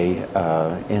CIA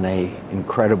in a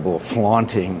incredible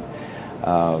flaunting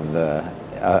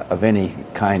of any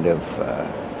kind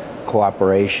of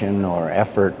cooperation or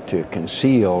effort to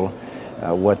conceal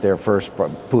what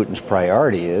Putin's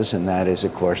priority is, and that is,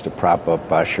 of course, to prop up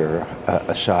Bashar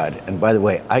Assad. And by the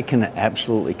way, I can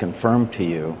absolutely confirm to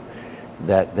you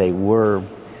that they were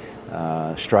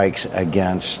strikes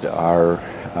against our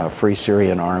Free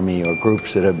Syrian Army or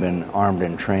groups that have been armed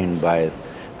and trained by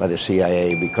the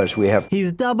CIA, because we have...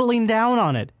 He's doubling down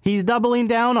on it.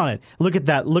 Look at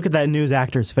that news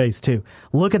actor's face, too.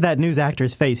 Look at that news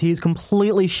actor's face. He's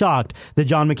completely shocked that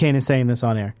John McCain is saying this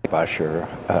on air. Bashar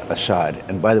Assad.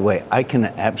 And by the way, I can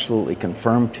absolutely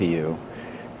confirm to you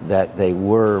that they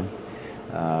were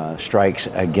strikes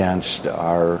against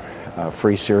our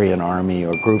Free Syrian Army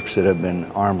or groups that have been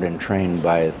armed and trained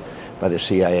by by the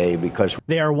CIA because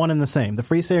they are one and the same. The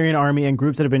Free Syrian Army and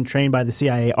groups that have been trained by the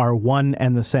CIA are one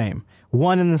and the same.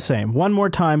 One and the same. One more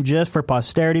time just for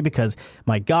posterity because,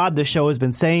 my God, the show has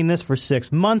been saying this for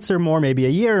 6 months or more, maybe a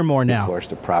year or more now. Of course,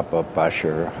 to prop up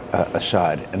Bashar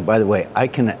Assad. And by the way, I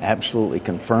can absolutely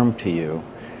confirm to you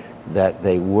that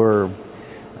they were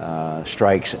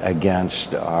strikes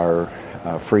against our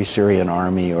Free Syrian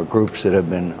Army or groups that have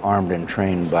been armed and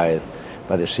trained by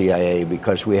the CIA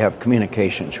because we have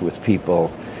communications with people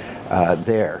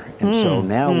there. And so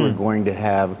now we're going to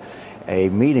have a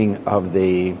meeting of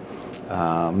the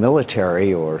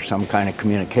military or some kind of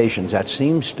communications. That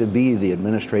seems to be the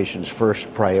administration's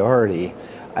first priority.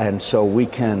 And so we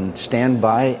can stand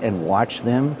by and watch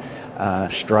them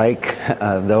strike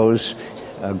those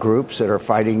groups that are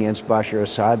fighting against Bashar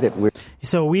Assad that we're...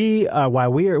 So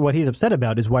what he's upset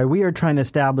about is why we are trying to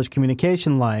establish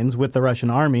communication lines with the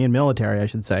Russian army and military, I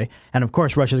should say. And of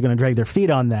course, Russia's going to drag their feet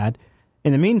on that.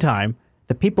 In the meantime,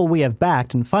 the people we have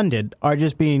backed and funded are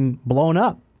just being blown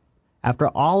up. After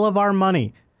all of our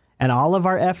money and all of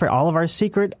our effort, all of our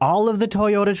secret, all of the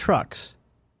Toyota trucks,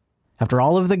 after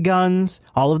all of the guns,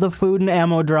 all of the food and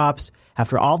ammo drops,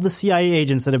 after all the CIA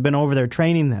agents that have been over there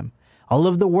training them, all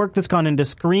of the work that's gone into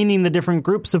screening the different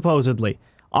groups supposedly,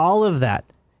 all of that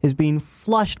is being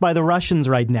flushed by the Russians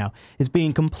right now. It's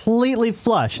being completely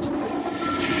flushed.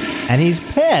 And he's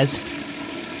pissed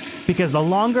because the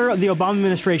longer the Obama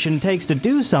administration takes to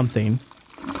do something,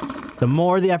 the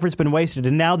more the effort's been wasted.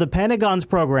 And now the Pentagon's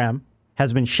program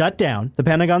has been shut down. The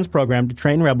Pentagon's program to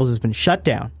train rebels has been shut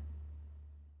down.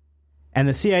 And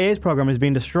the CIA's program is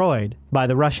being destroyed by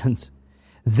the Russians.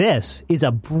 This is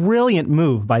a brilliant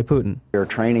move by Putin. Their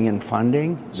training and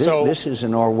funding. This is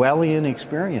an Orwellian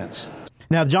experience.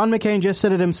 Now, John McCain just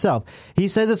said it himself. He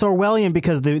says it's Orwellian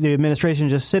because the administration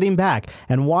is just sitting back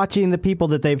and watching the people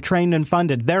that they've trained and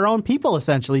funded, their own people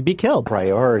essentially, be killed.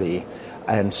 Priority.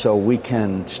 And so we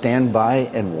can stand by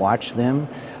and watch them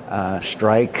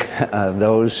strike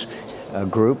those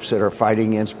groups that are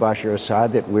fighting against Bashar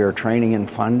Assad that we're training and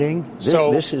funding.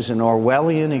 This is an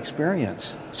Orwellian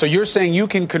experience. So you're saying you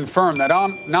can confirm that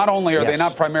not only are they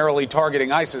not primarily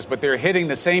targeting ISIS, but they're hitting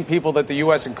the same people that the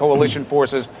U.S. and coalition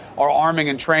forces are arming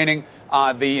and training.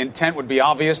 The intent would be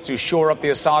obvious to shore up the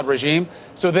Assad regime.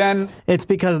 So then... It's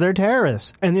because they're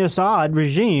terrorists. And the Assad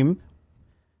regime...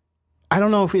 I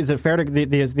don't know if is it fair to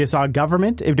the Assad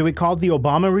government? Do we call it the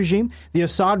Obama regime? The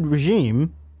Assad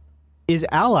regime is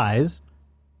allies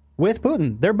with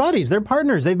Putin. They're buddies. They're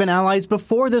partners. They've been allies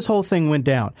before this whole thing went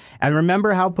down. And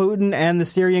remember how Putin and the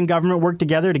Syrian government worked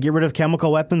together to get rid of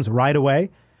chemical weapons right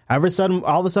away? All of a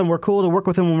sudden, we're cool to work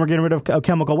with them when we're getting rid of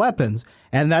chemical weapons.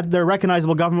 And that they're a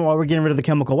recognizable government while we're getting rid of the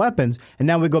chemical weapons. And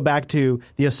now we go back to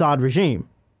the Assad regime.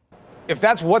 If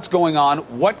that's what's going on,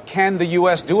 what can the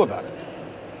U.S. do about it?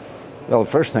 Well, the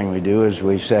first thing we do is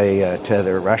we say to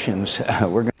the Russians,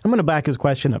 we're going. I'm going to back his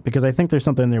question up because I think there's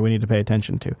something there we need to pay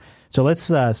attention to. So let's,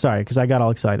 sorry, because I got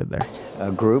all excited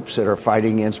there. Groups that are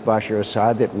fighting against Bashar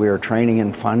Assad that we're training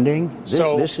and funding.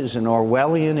 This is an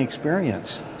Orwellian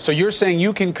experience. So you're saying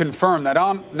you can confirm that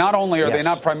not only are they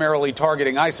not primarily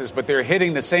targeting ISIS, but they're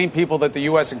hitting the same people that the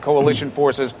U.S. and coalition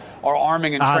forces are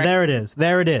arming and training.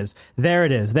 There it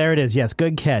is. Yes,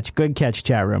 good catch,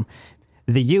 chat room.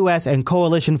 The U.S. and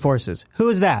coalition forces. Who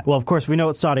is that? Well, of course, we know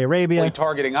it's Saudi Arabia.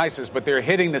 Targeting ISIS, but they're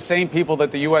hitting the same people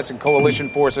that the U.S. and coalition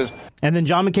forces. And then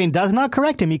John McCain does not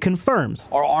correct him. He confirms.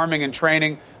 Are arming and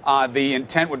training. The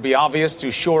intent would be obvious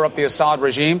to shore up the Assad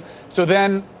regime. So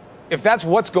then, if that's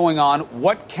what's going on,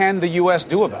 what can the U.S.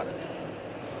 do about it?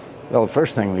 Well, the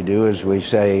first thing we do is we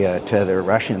say to the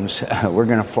Russians, we're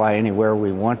going to fly anywhere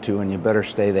we want to, and you better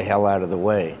stay the hell out of the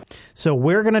way. So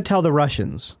we're going to tell the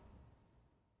Russians,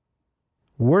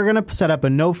 we're going to set up a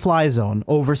no-fly zone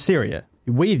over Syria.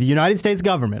 We, the United States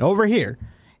government, over here,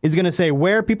 is going to say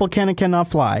where people can and cannot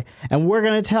fly, and we're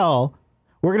going to tell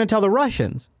the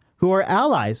Russians, who are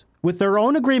allies with their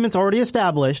own agreements already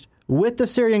established with the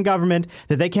Syrian government,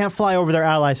 that they can't fly over their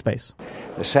ally space.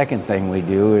 The second thing we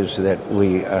do is that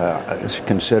we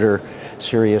consider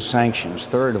serious sanctions.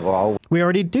 Third of all, we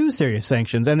already do serious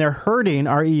sanctions, and they're hurting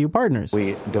our EU partners.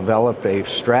 We develop a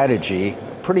strategy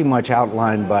pretty much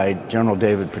outlined by General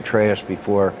David Petraeus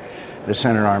before the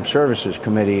Senate Armed Services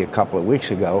Committee a couple of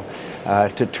weeks ago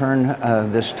to turn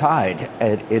this tide.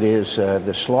 It is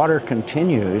the slaughter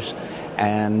continues.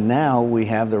 And now we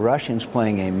have the Russians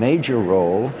playing a major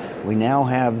role. We now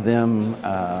have them,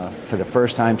 for the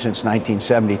first time since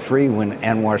 1973, when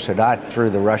Anwar Sadat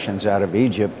threw the Russians out of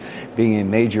Egypt, being a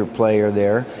major player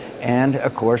there. And,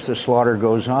 of course, the slaughter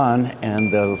goes on, and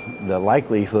the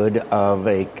likelihood of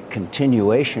a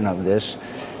continuation of this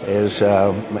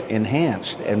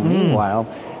enhanced. And meanwhile,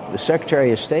 the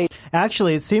Secretary of State...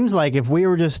 Actually, it seems like if we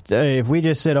just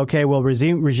said, okay, well,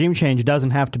 regime change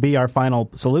doesn't have to be our final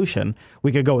solution,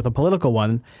 we could go with a political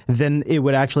one, then it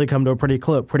would actually come to a pretty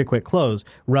quick close.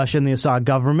 Russia and the Assad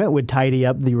government would tidy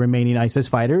up the remaining ISIS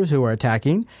fighters who are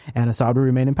attacking, and Assad would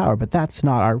remain in power. But that's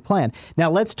not our plan. Now,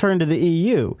 let's turn to the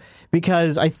EU,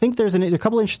 because I think there's a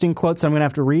couple interesting quotes I'm going to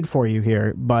have to read for you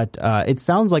here, but it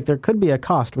sounds like there could be a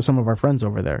cost with some of our friends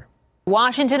over there.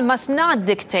 Washington must not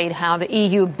dictate how the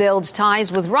EU builds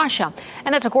ties with Russia.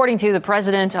 And that's according to the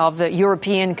president of the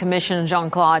European Commission,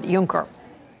 Jean-Claude Juncker.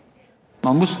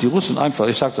 Man muss die Russen einfach,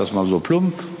 ich sage das mal so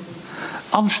plump,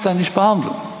 anständig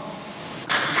behandeln.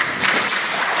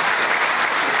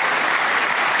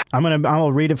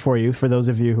 I'll read it for you, for those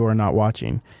of you who are not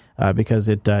watching, because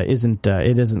it isn't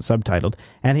subtitled.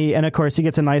 And of course he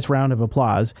gets a nice round of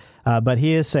applause. But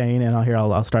he is saying, and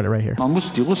I'll start it right here.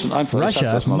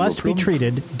 Russia must be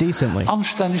treated decently.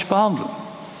 Anständig behandeln.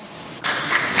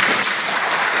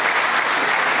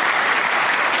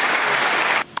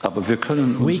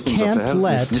 We can't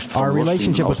let our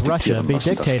relationship with Russia be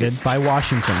dictated by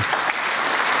Washington.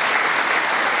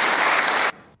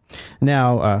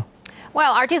 Now,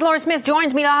 well, RT's Laura Smith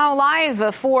joins me now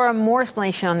live for more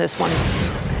explanation on this one.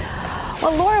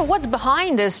 Well, Laura, what's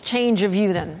behind this change of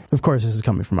view then? Of course, this is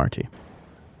coming from RT.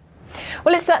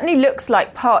 Well, it certainly looks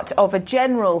like part of a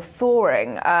general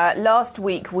thawing. Last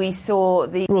week we saw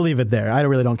the... We'll leave it there. I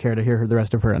really don't care to hear the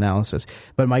rest of her analysis.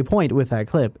 But my point with that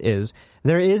clip is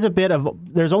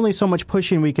there's only so much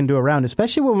pushing we can do around,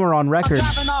 especially when we're on record.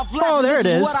 Oh, there it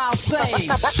is.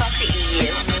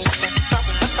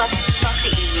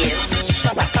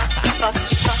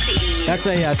 That's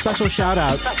a special shout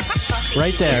out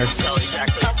right there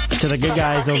to the good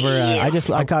guys over.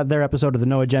 I caught their episode of the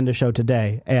No Agenda Show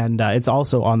today, and it's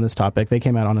also on this topic. They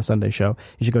came out on a Sunday show.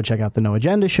 You should go check out the No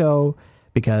Agenda Show,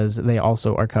 because they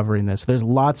also are covering this. There's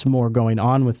lots more going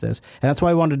on with this. And that's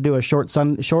why I wanted to do a short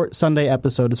Sunday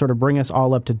episode to sort of bring us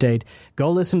all up to date. Go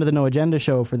listen to the No Agenda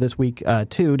Show for this week,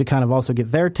 too, to kind of also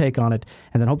get their take on it.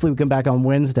 And then hopefully we come back on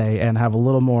Wednesday and have a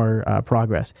little more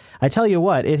progress. I tell you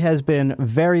what, it has been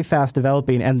very fast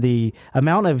developing, and the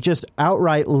amount of just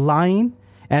outright lying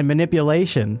and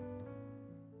manipulation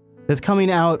that's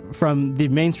coming out from the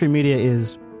mainstream media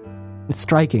it's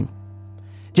striking.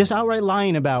 Just outright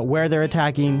lying about where they're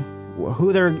attacking,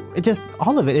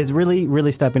 all of it is really,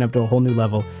 really stepping up to a whole new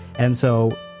level. And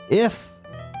so if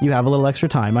you have a little extra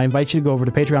time, I invite you to go over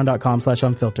to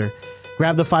patreon.com/unfilter,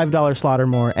 grab the $5 slot or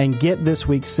more, and get this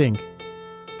week's sync.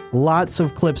 Lots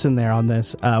of clips in there on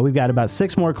this. We've got about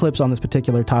 6 more clips on this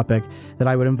particular topic that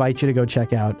I would invite you to go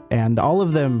check out. And all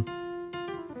of them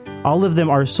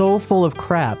are so full of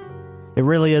crap. It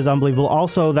really is unbelievable.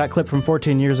 Also, that clip from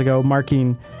 14 years ago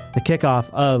marking the kickoff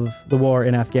of the war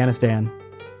in Afghanistan.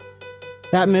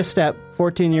 That misstep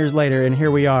 14 years later, and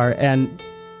here we are. And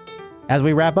as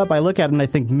we wrap up, I look at it and I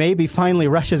think maybe finally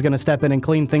Russia's going to step in and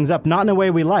clean things up, not in a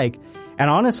way we like. And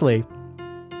honestly,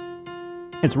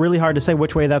 it's really hard to say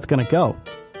which way that's going to go.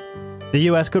 The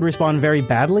U.S. could respond very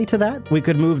badly to that. We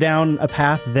could move down a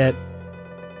path that,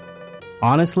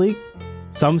 honestly,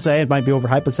 some say it might be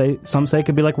overhyped, but some say it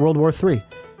could be like World War III.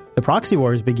 The proxy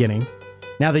war is beginning.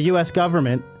 Now the U.S.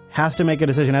 government has to make a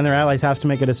decision, and their allies has to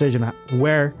make a decision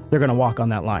where they're going to walk on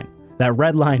that line. That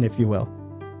red line, if you will.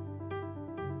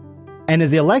 And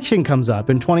as the election comes up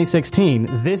in 2016,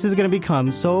 this is going to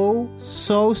become so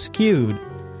skewed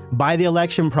by the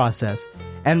election process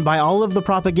and by all of the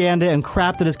propaganda and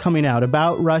crap that is coming out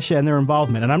about Russia and their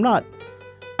involvement. And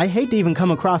I hate to even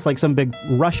come across like some big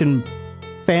Russian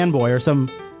fanboy or some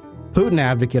Putin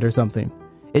advocate or something.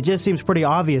 It just seems pretty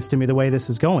obvious to me the way this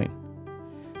is going.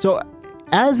 So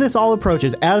as this all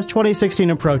approaches, as 2016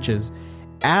 approaches,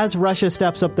 as Russia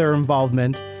steps up their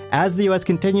involvement, as the U.S.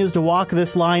 continues to walk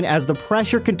this line, as the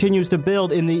pressure continues to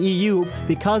build in the EU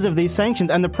because of these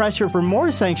sanctions, and the pressure for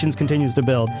more sanctions continues to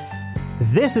build,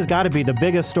 this has got to be the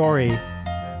biggest story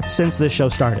since this show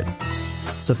started.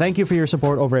 So thank you for your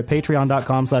support over at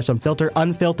patreon.com/unfilter,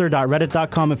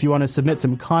 unfilter.reddit.com if you want to submit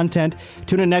some content.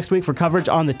 Tune in next week for coverage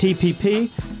on the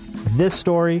TPP, this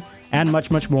story, and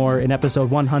much, much more in episode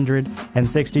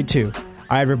 162. All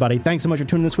right, everybody, thanks so much for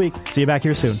tuning in this week. See you back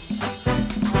here soon.